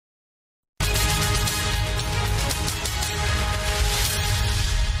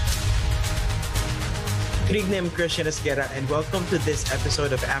Good evening, I'm Christian Esguerra, and welcome to this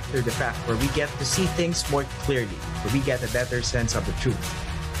episode of After the Fact, where we get to see things more clearly, where we get a better sense of the truth.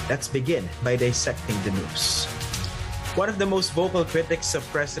 Let's begin by dissecting the news. One of the most vocal critics of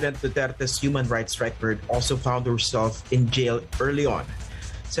President Duterte's human rights record also found herself in jail early on.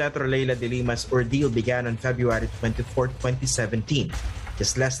 Senator Leila de Lima's ordeal began on February 24, 2017,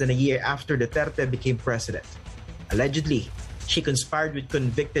 just less than a year after Duterte became president. Allegedly, she conspired with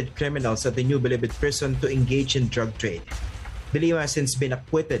convicted criminals at the New Bilibid prison to engage in drug trade. De Lima has since been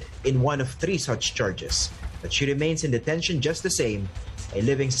acquitted in one of 3 such charges, but she remains in detention just the same, a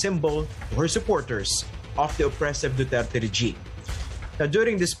living symbol to her supporters of the oppressive Duterte regime. Now,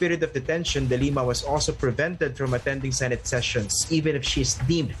 during this period of detention, De Lima was also prevented from attending Senate sessions, even if she is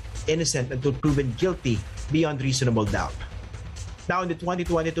deemed innocent until proven guilty beyond reasonable doubt. Now, in the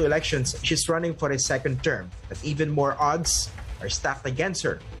 2022 elections, she's running for a second term, but even more odds are stacked against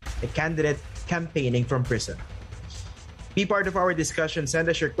her, a candidate campaigning from prison. Be part of our discussion. Send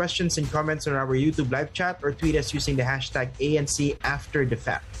us your questions and comments on our YouTube live chat or tweet us using the hashtag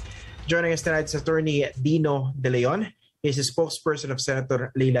 #ANCAfterTheFact. Joining us tonight is Attorney Dino De Leon. He's the spokesperson of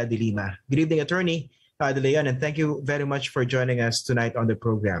Senator Leila de Lima. Good evening, Attorney De Leon, and thank you very much for joining us tonight on the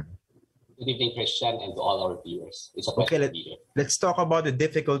program. Good evening, Christian, and to all our viewers. It's a pleasure to be here. Let's talk about the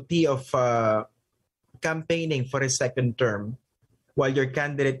difficulty of campaigning for a second term while your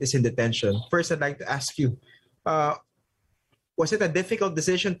candidate is in detention. First, I'd like to ask you, was it a difficult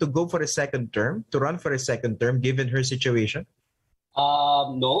decision to go for a second term, to run for a second term, given her situation?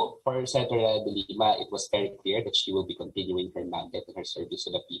 No, for Senator de Lima, it was very clear that she will be continuing her mandate and her service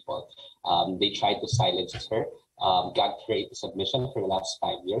to the people. They tried to silence her, got her into submission for the last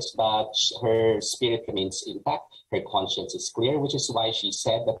 5 years, but her spirit remains intact. Her conscience is clear, which is why she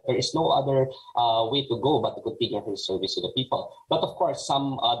said that there is no other way to go but to continue her service to the people. But of course,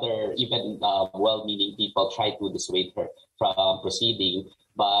 some other, even well-meaning people tried to dissuade her from proceeding.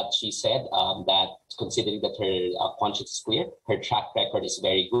 But she said that considering that her conscience is clear, her track record is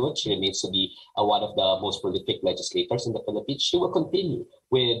very good, she remains to be one of the most prolific legislators in the Philippines, she will continue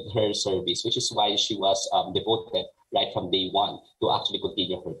with her service, which is why she was devoted right from day one to actually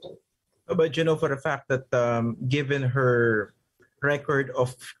continue her term. But you know for a fact that given her record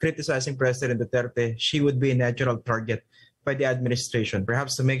of criticizing President Duterte, she would be a natural target by the administration,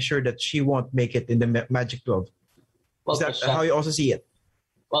 perhaps to make sure that she won't make it in the Magic 12. Is that how you also see it?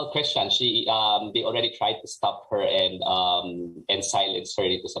 Well, Christian, they already tried to stop her and silence her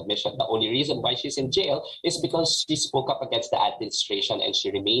into submission. The only reason why she's in jail is because she spoke up against the administration and she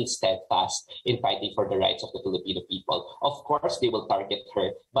remains steadfast in fighting for the rights of the Filipino people. Of course, they will target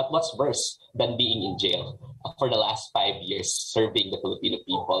her, but what's worse than being in jail for the last 5 years serving the Filipino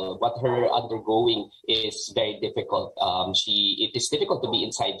people? What her undergoing is very difficult. It is difficult to be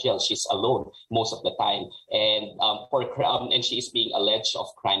inside jail. She's alone most of the time, and she is being alleged of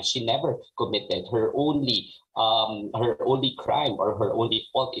crime she never committed. Her only crime or her only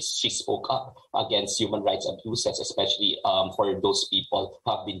fault is she spoke up against human rights abuses, especially for those people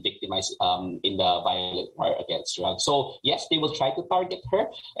who have been victimized in the violent war against drugs. So yes, they will try to target her,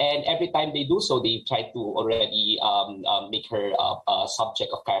 and every time they do so, they try to already make her a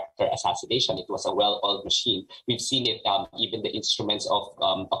subject of character assassination. It was a well-oiled machine. We've seen it, even the instruments of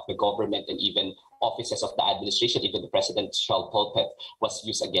the government and even offices of the administration, even the presidential pulpit was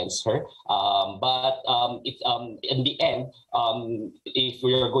used against her. But in the end, if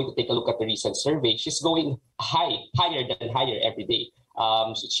we are going to take a look at the recent survey, she's going higher than higher every day.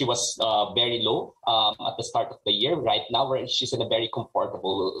 She was very low at the start of the year. Right now, she's in a very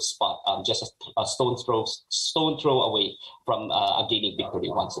comfortable spot, just a stone throw away from gaining victory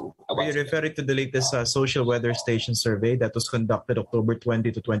once again. Are you referring to the latest social weather station survey that was conducted October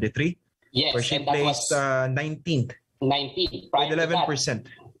 20 to 23? Yes, where she placed 19th. 19th. With 11%.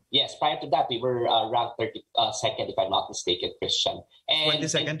 Yes, prior to that, we were ranked 32nd, if I'm not mistaken, Christian.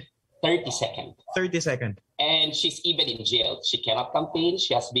 22nd? 32nd. 32nd. And she's even in jail. She cannot campaign.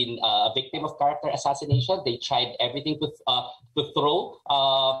 She has been a victim of character assassination. They tried everything to throw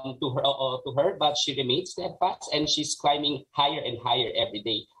to her, but she remains steadfast, and she's climbing higher and higher every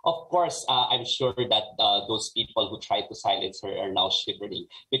day. Of course, I'm sure that those people who tried to silence her are now shivering,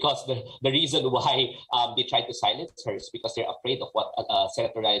 because the reason why they tried to silence her is because they're afraid of what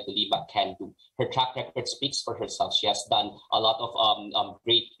Senator Leila de Lima can do. Her track record speaks for herself. She has done a lot of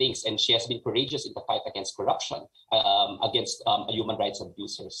great things, and she has been courageous in the fight against corruption, against human rights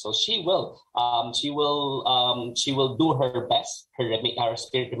abusers. So she will do her best. Her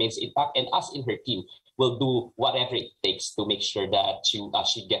spirit remains intact, and us in her team will do whatever it takes to make sure that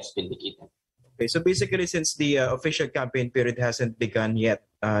she gets vindicated. Okay, so basically, since the official campaign period hasn't begun yet,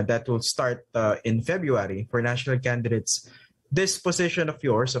 that will start in February for national candidates, this position of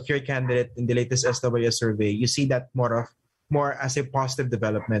yours, of your candidate in the latest SWS survey, you see that more as a positive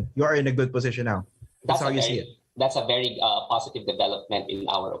development. You are in a good position now. That's how you see it. That's a very positive development in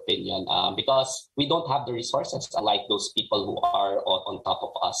our opinion, because we don't have the resources like those people who are on top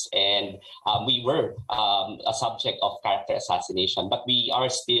of us. And we were a subject of character assassination, but we are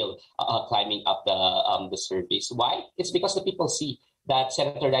still climbing up the surveys. Why? It's because the people see that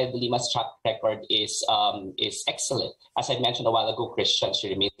Senator Daida de Lima's track record is excellent. As I mentioned a while ago, Christian, she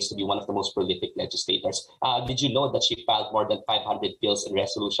remains to be one of the most prolific legislators. Did you know that she filed more than 500 bills and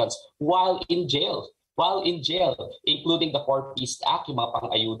resolutions while in jail? Including the Four-Piece Act, yung mga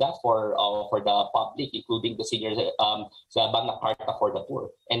pang-ayuda for the public, including the senior sa Magna Carta for the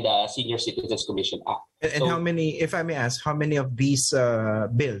Poor and the Senior Citizens Commission Act. And how many, if I may ask, how many of these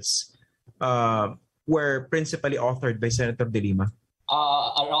bills were principally authored by Senator De Lima?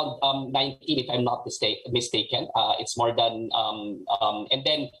 Around 19, if I'm not mistaken. It's more than, and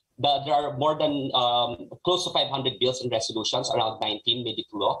then there are more than close to 500 bills and resolutions, around 19 made it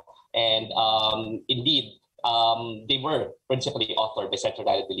law. And indeed, they were principally authored by Senator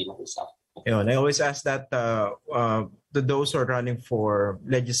Daida de Lima herself. I always ask that to those who are running for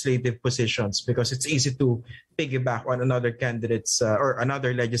legislative positions, because it's easy to piggyback on another candidate's or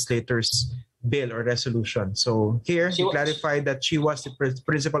another legislator's bill or resolution. So here, she clarified that she was the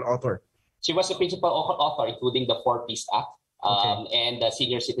principal author. She was the principal author, including the Four-Piece Act, and the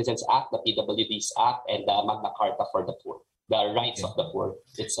Senior Citizens Act, the PWDs Act, and the Magna Carta for the Poor, the rights of the poor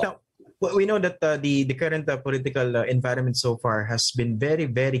itself. Now, we know that the current political environment so far has been very,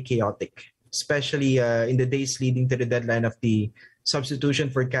 very chaotic, especially in the days leading to the deadline of the substitution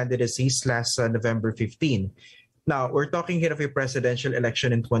for candidacies last November 15. Now, we're talking here of a presidential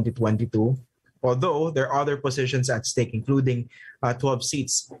election in 2022, although there are other positions at stake, including 12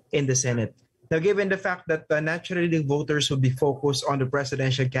 seats in the Senate. Now, given the fact that naturally the voters will be focused on the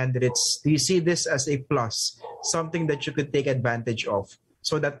presidential candidates, do you see this as a plus, something that you could take advantage of,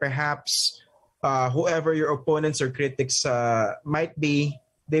 so that perhaps whoever your opponents or critics might be,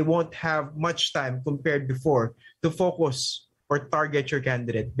 they won't have much time compared before to focus or target your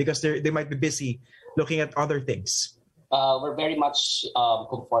candidate because they might be busy looking at other things? We're very much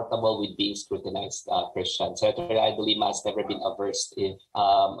comfortable with being scrutinized, Christian. Senator Daida de Lima has never been averse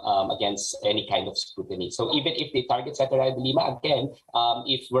against any kind of scrutiny. So even if they target Senator Daida de Lima, again,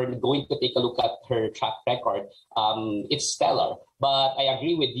 if we're going to take a look at her track record, it's stellar. But I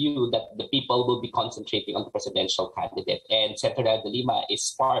agree with you that the people will be concentrating on the presidential candidate. And Senator Daida de Lima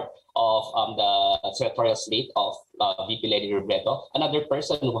is part of the senatorial slate of VP Leni Robredo, another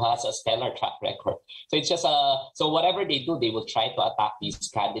person who has a stellar track record. So it's just so whatever they do, they will try to attack these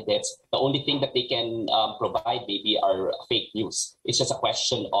candidates. The only thing that they can provide maybe are fake news. It's just a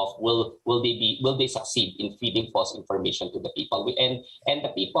question of will they succeed in feeding false information to the people, and the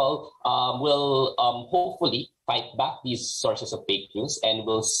people will hopefully fight back these sources of fake news and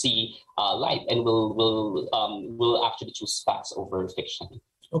will see light and will actually choose facts over fiction.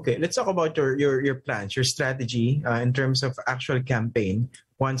 Okay, let's talk about your plans, your strategy in terms of actual campaign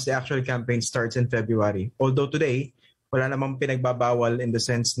once the actual campaign starts in February. Although today, wala namang pinagbabawal in the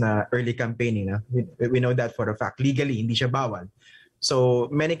sense na early campaigning. We know that for a fact. Legally, hindi siya bawal. So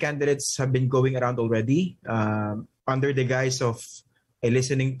many candidates have been going around already under the guise of a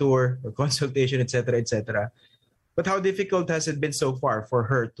listening tour or consultation, etc., etc. But how difficult has it been so far for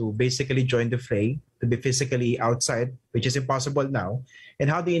her to basically join the fray, to be physically outside, which is impossible now? And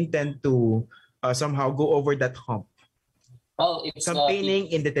how do you intend to somehow go over that hump? Well, it's campaigning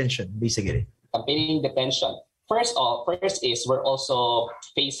in detention, basically. Campaigning in detention. First is we're also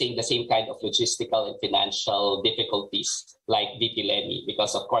facing the same kind of logistical and financial difficulties like VP Leni,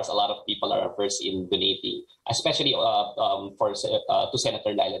 because of course a lot of people are averse in donating, especially to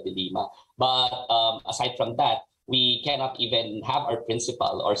Senator Daida de Lima. But aside from that, we cannot even have our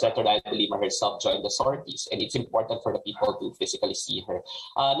principal or Senator Daida de Lima herself join the sorties, and it's important for the people to physically see her.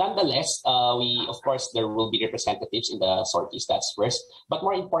 Nonetheless, of course, there will be representatives in the sorties. That's first, but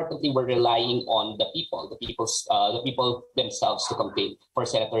more importantly, we're relying on the people themselves to campaign for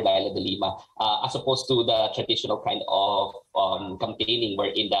Senator Daida de Lima, as opposed to the traditional kind of campaigning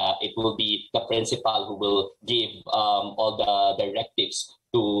wherein it will be the principal who will give all the directives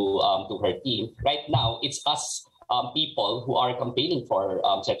to her team. Right now, it's us. People who are campaigning for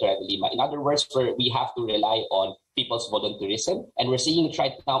Senator Daida de Lima. In other words, we have to rely on people's volunteerism, and we're seeing it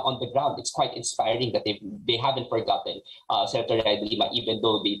right now on the ground. It's quite inspiring that they haven't forgotten Senator Daida de Lima, even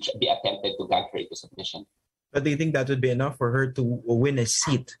though they attempted to drag her into submission. But do you think that would be enough for her to win a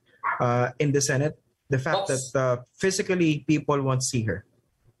seat in the Senate? The fact that physically people won't see her.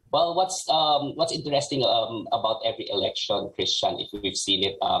 Well, what's interesting about every election, Christian, if we've seen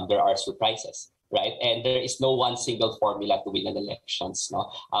it, there are surprises, right? And there is no one single formula to win an elections,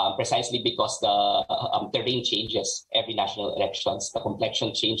 no? Precisely because the terrain changes every national elections, the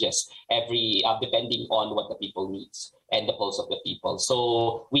complexion changes every depending on what the people needs and the pulse of the people.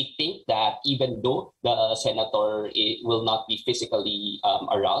 So we think that even though the senator will not be physically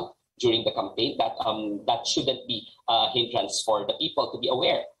around during the campaign, that shouldn't be a hindrance for the people to be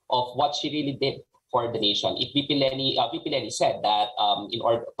aware of what she really did for the nation. If VP Lenny said that in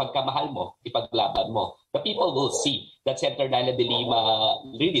order pagkamahal mo, ipaglaban mo, the people will see that Senator Laila de Lima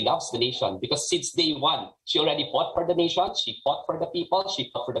really loves the nation because since day one, she already fought for the nation, she fought for the people, she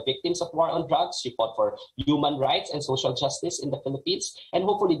fought for the victims of war on drugs, she fought for human rights and social justice in the Philippines, and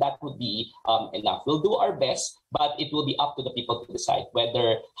hopefully that would be enough. We'll do our best, but it will be up to the people to decide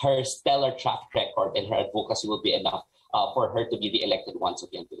whether her stellar track record and her advocacy will be enough for her to be the elected once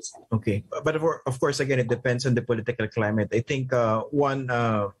again to the Senate. Okay, but of course, again, it depends on the political climate. I think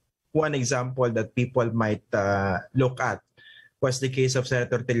one example that people might look at was the case of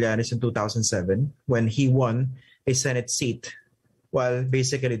Senator Trillanes in 2007 when he won a Senate seat while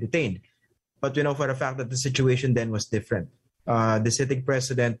basically detained. But we know for a fact that the situation then was different. The sitting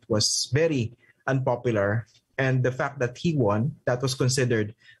president was very unpopular, and the fact that he won, that was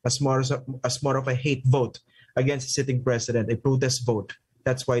considered as more of a hate vote against the sitting president, a protest vote.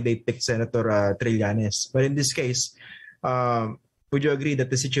 That's why they picked Senator Trillanes. But in this case, would you agree that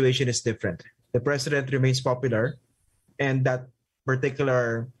the situation is different? The president remains popular, and that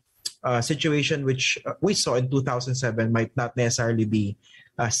particular situation which we saw in 2007 might not necessarily be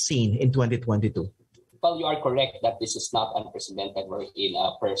seen in 2022. Well, you are correct that this is not unprecedented wherein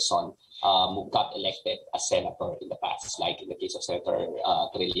a person who got elected as senator in the past, like in the case of Senator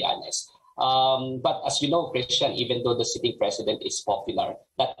Trillanes. But as you know, Christian, even though the sitting president is popular,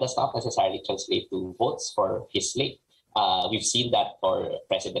 that does not necessarily translate to votes for his slate. We've seen that for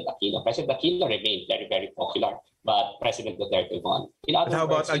President Aquino. President Aquino remained very, very popular, but President Duterte won. But how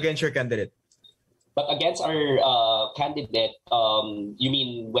about against your candidate? But against our candidate, you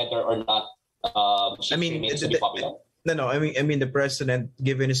mean whether or not she remains to be popular? No. I mean the president,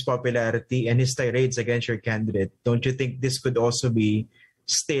 given his popularity and his tirades against your candidate, don't you think this could also be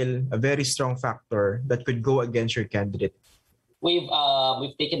still a very strong factor that could go against your candidate? We've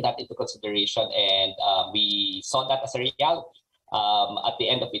taken that into consideration, and we saw that as a reality. At the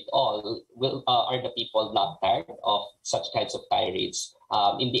end of it all, are the people not tired of such kinds of tirades?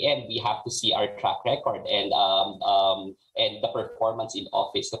 In the end, we have to see our track record and the performance in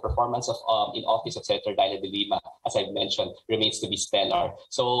office. The performance of in office of Senator Laila de Lima, as I've mentioned, remains to be stellar.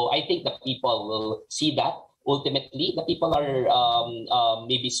 So I think the people will see that. Ultimately, the people are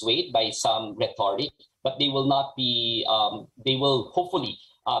maybe swayed by some rhetoric, but they will not be. They will hopefully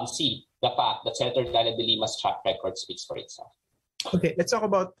see the fact that Senator Laila de Lima's track record speaks for itself. Okay, let's talk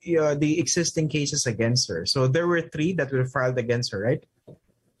about the existing cases against her. So there were 3 that were filed against her, right?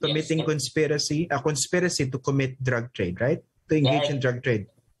 Committing yes, conspiracy to commit drug trade, right? To engage in drug trade.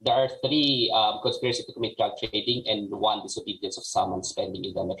 There are 3 conspiracy to commit drug trading and 1 disobedience of summons pending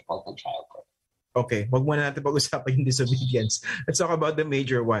in the Metropolitan Trial Court. Okay, wag muna natin pag-usapan yung disobedience. Let's talk about the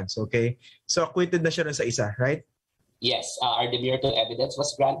major ones, okay? So acquitted na siya sa isa, right? Yes, our demurrer to evidence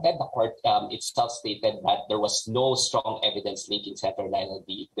was granted. The court itself stated that there was no strong evidence linking Senator Laila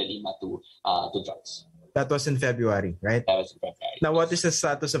de Lima to drugs. That was in February, right? That was in February. Now, what is the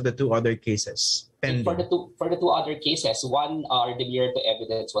status of the 2 other cases pending? For the two other cases, one, our demurrer to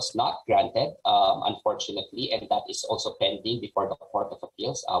evidence was not granted, unfortunately, and that is also pending before the Court of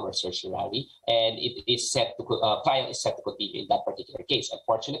Appeals, our certiorari, and it is set to trial is set to continue in that particular case.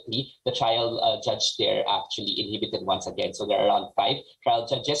 Unfortunately, the trial judge there actually inhibited once again. So there are around 5 trial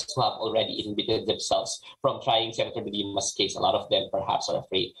judges who have already inhibited themselves from trying Senator de Lima's case. A lot of them perhaps are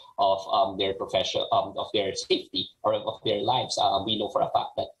afraid of their profession, of their safety or of their lives. We know for a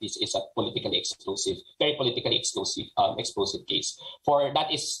fact that this is a very politically explosive case. That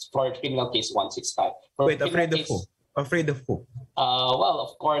is for criminal case 165. Wait, afraid of who? Afraid of who? Well,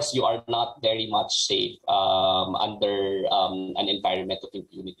 of course, you are not very much safe under an environment of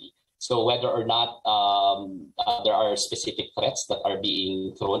impunity. So whether or not there are specific threats that are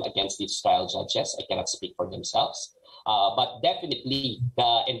being thrown against these trial judges, I cannot speak for themselves. But definitely,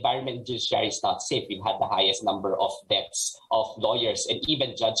 the environment judiciary is not safe. We've had the highest number of deaths of lawyers and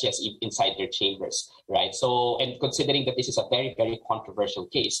even judges inside their chambers, right? So, and considering that this is a very, very controversial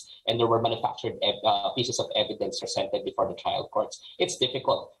case, and there were manufactured pieces of evidence presented before the trial courts, it's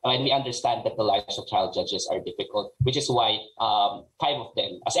difficult. And we understand that the lives of trial judges are difficult, which is why 5 of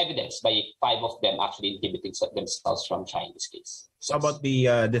them, as evidenced by 5 of them actually inhibiting themselves from trying this case. So about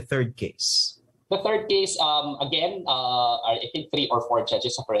the third case? The third case, again, I think 3 or 4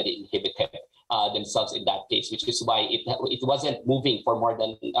 judges have already inhibited themselves in that case, which is why it wasn't moving for more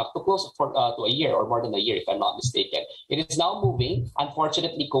than to a year or more than a year, if I'm not mistaken. It is now moving.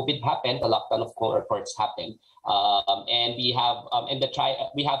 Unfortunately, COVID happened, the lockdown of courts happened, and we have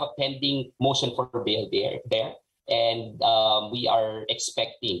we have a pending motion for bail there. And we are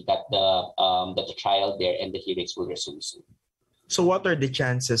expecting that the trial there and the hearings will resume soon. So what are the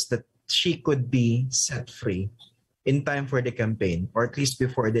chances that she could be set free in time for the campaign, or at least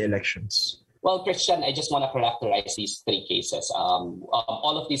before the elections? Well, Christian, I just want to characterize these 3 cases.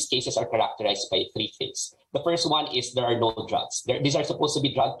 All of these cases are characterized by 3 things. The first one is there are no drugs. These are supposed to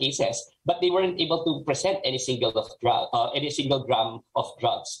be drug cases, but they weren't able to present any single gram of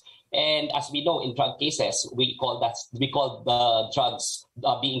drugs. And as we know, in drug cases, we call the drugs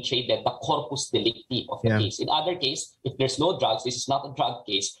being traded the corpus delicti of the case. In other case, if there's no drugs, this is not a drug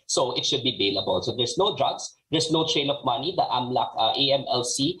case, so it should be bailable. So there's no drugs, there's no trail of money. The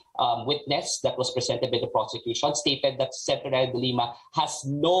AMLC witness that was presented by the prosecution stated that Senator de Lima has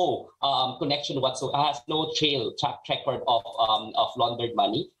no connection whatsoever, has no track record of laundered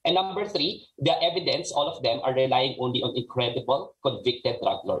money. And number 3, the evidence, all of them are relying only on incredible convicted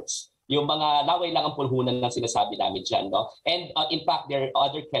drug lords. Yung mga laway lang ang pulhunan ng sinasabi namin dyan, no? And in fact, there are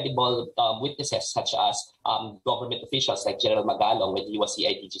other credible witnesses such as government officials like General Magalong when he was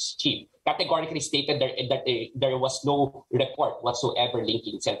CIDG's chief, categorically stated that there was no report whatsoever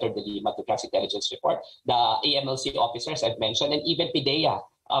linking Senator de Lima to drugs intelligence report. The AMLC officers I've mentioned, and even PIDEA.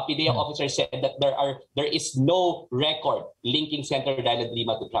 PIDEA officers said that there is no record linking Senator de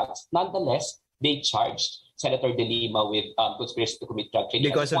Lima to drugs. Nonetheless, they charged Senator de Lima with conspiracy to commit drug trade.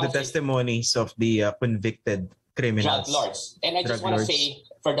 Because of the testimonies of the convicted criminals. Drug lords. And I just want to say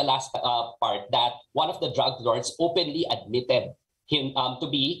for the last part that one of the drug lords openly admitted him to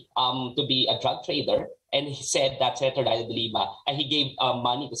be a drug trader, and he said that Senator de Lima, and he gave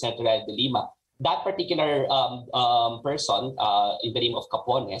money to Senator de Lima. That particular person, in the name of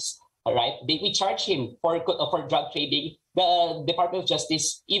Capones, right? We charge him for drug trading. The Department of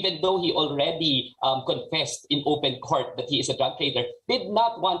Justice, even though he already confessed in open court that he is a drug trader, did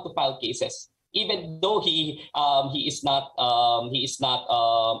not want to file cases, even though he is not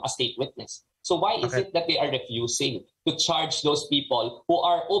a state witness. So why is it that they are refusing to charge those people who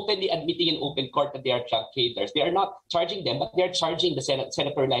are openly admitting in open court that they are drug traders? They are not charging them, but they are charging the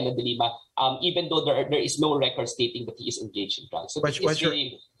Senator Laila de Lima, even though there is no record stating that he is engaged in drugs. So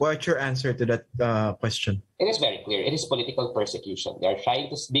what's your answer to that question? It is very clear. It is political persecution. They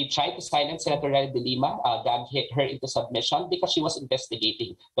tried to silence Senator Laila de Lima, drag her into submission because she was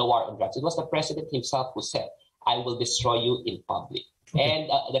investigating the war on drugs. It was the president himself who said, "I will destroy you in public."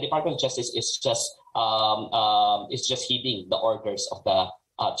 And the Department of Justice is just heeding the orders of the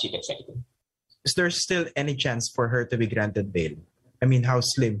chief executive. Is there still any chance for her to be granted bail? I mean,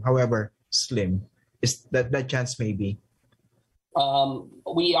 however slim is that chance may be?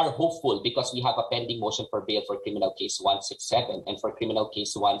 We are hopeful because we have a pending motion for bail for criminal case 167, and for criminal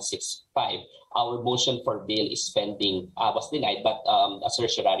case 165. Our motion for bail is pending, was denied, but a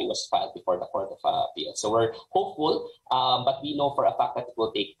certiorari was filed before the Court of Appeal. So we're hopeful, but we know for a fact that it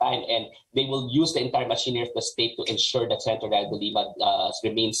will take time, and they will use the entire machinery of the state to ensure that Senator de Lima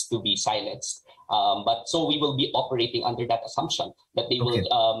remains to be silenced. But so we will be operating under that assumption that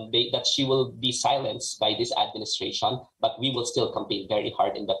that she will be silenced by this administration, but we will still campaign very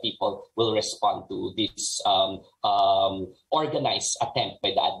hard, and the people will respond to this organized attempt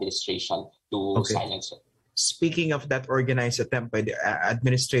by the administration to silence her. Speaking of that organized attempt by the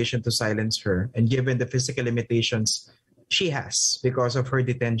administration to silence her, and given the physical limitations she has because of her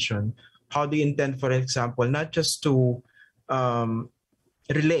detention, how do you intend, for example, not just to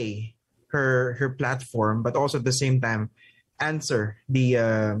relay her platform, but also at the same time answer the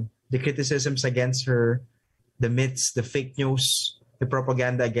criticisms against her, the myths, the fake news, the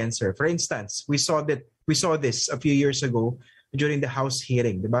propaganda against her? For instance, we saw this a few years ago during the House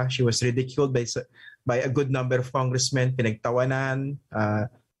hearing, diba? She was ridiculed by a good number of congressmen, pinagtawanan,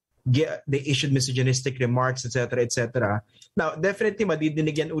 they issued misogynistic remarks, etc., etc. Now, definitely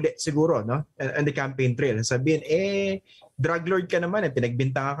madidinig yan ulit siguro, no? On the campaign trail. Sabihin, drug lord ka naman,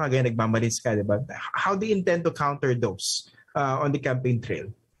 pinagbintangan ka, gaya nagmamalis ka, di ba? How do you intend to counter those on the campaign trail?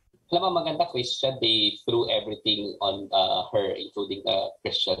 Alam mo, maganda question. They threw everything on her, including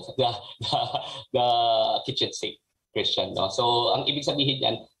Christian, the kitchen sink Christian. No? So, ang ibig sabihin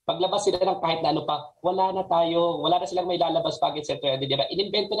yan, paglabas sila ng kahit na ano pa, wala na silang may lalabas pag, etc. Diba?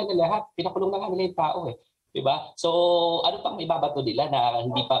 Inimbento na nila lahat. Pinakulong na nga nila yung tao eh. Diba? So, ano pang may babato nila na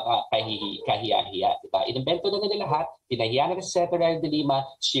hindi pa kahiya-hiya? Diba? Inimbento na nila lahat. Pinahiya na si Senator de Lima.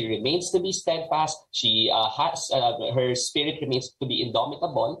 She remains to be steadfast. She has, her spirit remains to be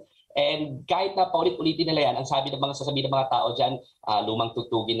indomitable. And kahit na paulit-ulitin nila yan, ang sasabihin ng mga tao dyan, lumang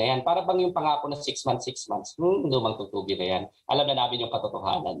tutugin na yan. Para bang yung pangako na 6 months, lumang tutugin na yan. Alam na namin yung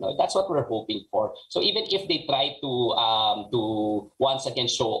katotohanan. No? That's what we're hoping for. So even if they try to once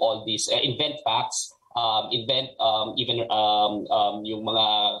again show all these, invent facts, yung mga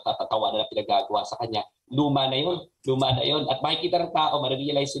katatawanan na pinagagawa sa kanya, luma na yun. At makikita ng tao,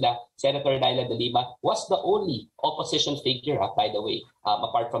 ma-realize sila, Senator Laila de Lima was the only opposition figure, by the way,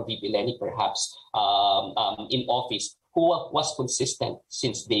 apart from VP Lenny perhaps, in office, who was consistent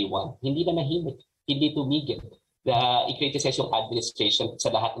since day one. Hindi na nahimik, hindi tumigil. I-criticize yung administration sa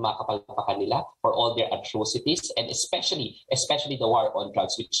lahat ng mga kapalpakan nila for all their atrocities, and especially the war on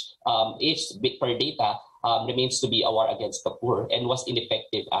drugs, which is per data remains to be a war against the poor and was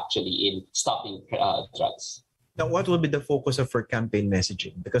ineffective actually in stopping drugs. Now, what will be the focus of her campaign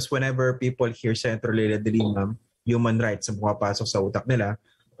messaging? Because whenever people hear Senator Laila de Lima, human rights ang pumapasok sa utak nila,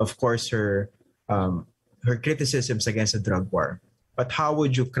 of course her criticisms against the drug war. But how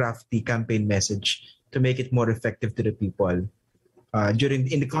would you craft the campaign message to make it more effective to the people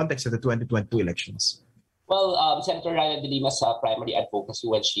in the context of the 2022 elections? Well, Senator Laila de Lima's primary advocacy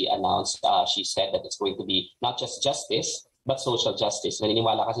when she announced, she said that it's going to be not just justice, but social justice.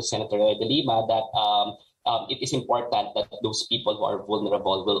 Naniniwala kasi Senator Laila de Lima that it is important that those people who are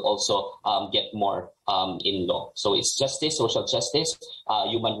vulnerable will also get more in law. So it's justice, social justice,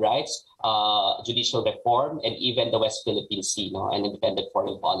 human rights, judicial reform, and even the West Philippine Sea, and independent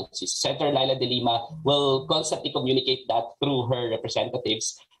foreign policies. Senator Laila de Lima will constantly communicate that through her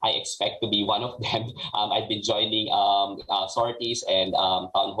representatives. I expect to be one of them. I've been joining sorties and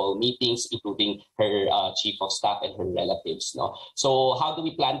town hall meetings, including her chief of staff and her relatives. So how do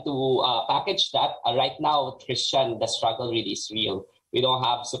we plan to package that? Right now, Christian, the struggle really is real. We don't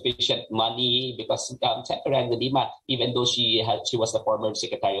have sufficient money because Senator Laila de Lima, even though she was the former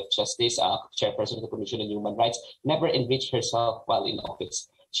Secretary of Justice, chairperson of the Commission on Human Rights, never enriched herself while in office.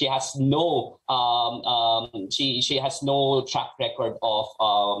 She has no she has no track record of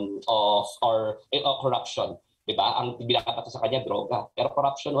corruption. Diba? Ang binabato sa kanya droga, pero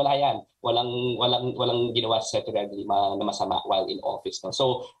corruption wala yan. Walang ginawa sa Senator de Lima na masama while in office.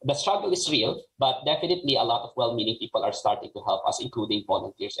 So the struggle is real, but definitely a lot of well-meaning people are starting to help us, including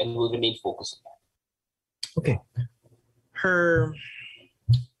volunteers, and will remain focused on that. Okay. Her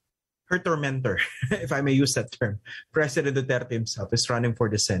tormentor, if I may use that term, President Duterte himself is running for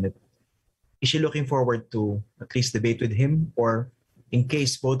the Senate. Is she looking forward to at least debate with him, or in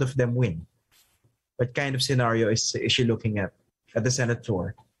case both of them win? What kind of scenario is she looking at the Senate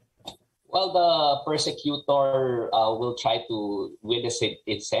floor? Well, the persecutor will try to win the seat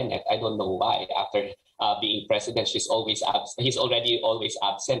in Senate. I don't know why. After being president, he's already always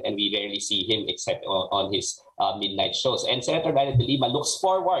absent, and we rarely see him except on his midnight shows. And Senator Laila de Lima looks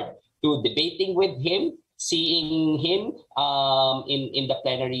forward to debating with him, seeing him in the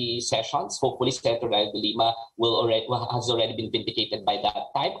plenary sessions. Hopefully, Senator Laila de Lima has already been vindicated by that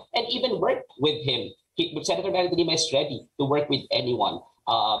time, and even work with him. Senator Laila de Lima is ready to work with anyone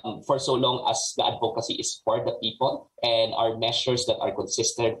for so long as the advocacy is for the people and are measures that are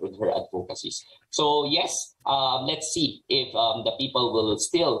consistent with her advocacies. So yes, let's see if the people will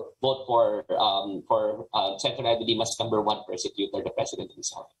still vote for Senator Laila de Lima's number one persecutor, the president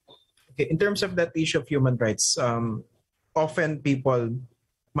himself. Okay, in terms of that issue of human rights, often people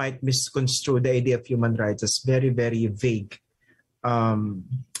might misconstrue the idea of human rights as very, very vague,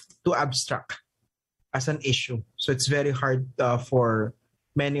 too abstract as an issue. So it's very hard for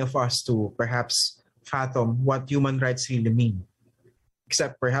many of us to perhaps fathom what human rights really mean,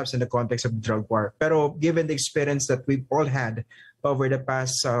 except perhaps in the context of drug war. Pero given the experience that we've all had over the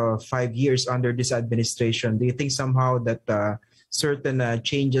past 5 years under this administration, do you think somehow that certain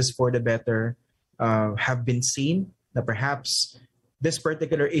changes for the better have been seen? That perhaps this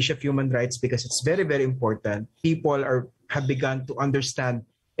particular issue of human rights, because it's very, very important, people have begun to understand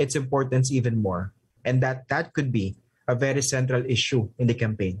its importance even more, and that could be a very central issue in the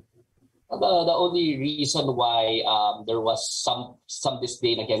campaign. The only reason why there was some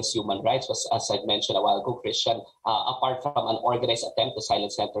disdain against human rights was, as I mentioned a while ago, Christian, apart from an organized attempt to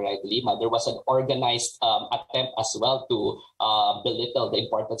silence Senator Ray de Lima, there was an organized attempt as well to belittle the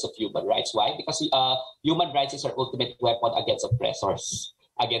importance of human rights. Why? Because human rights is our ultimate weapon against oppressors,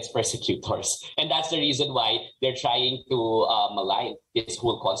 against persecutors. And that's the reason why they're trying to malign this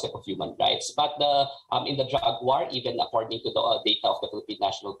whole concept of human rights. But in the drug war, even according to the data of the Philippine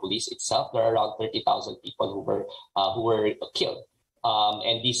National Police itself, there are around 30,000 people who were killed.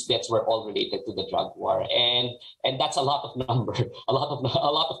 And these deaths were all related to the drug war, and that's a lot of number. A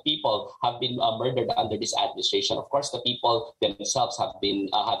lot of people have been murdered under this administration. Of course, the people themselves have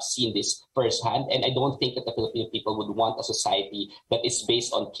seen this firsthand, and I don't think that the Filipino people would want a society that is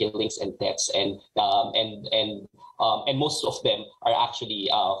based on killings and deaths, and most of them are actually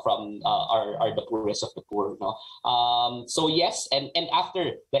are the poorest of the poor. No? So yes, and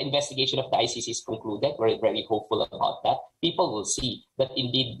after the investigation of the ICC is concluded, we're very hopeful about that. People will see that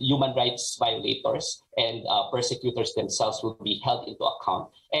indeed human rights violators and persecutors themselves will be held into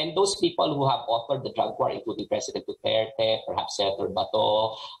account. And those people who have authored the drug war, including President Duterte, perhaps Senator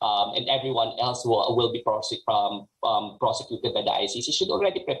Bato, and everyone else who will be prosecuted by the ICC, should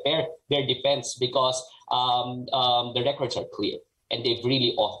already prepare their defense, because the records are clear and they've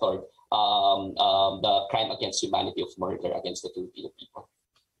really authored the crime against humanity of murder against the Filipino people.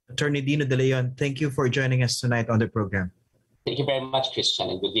 Attorney Dino De Leon, thank you for joining us tonight on the program. Thank you very much,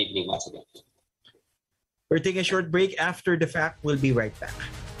 Christian, and good evening once again. We're taking a short break. After the fact, we'll be right back.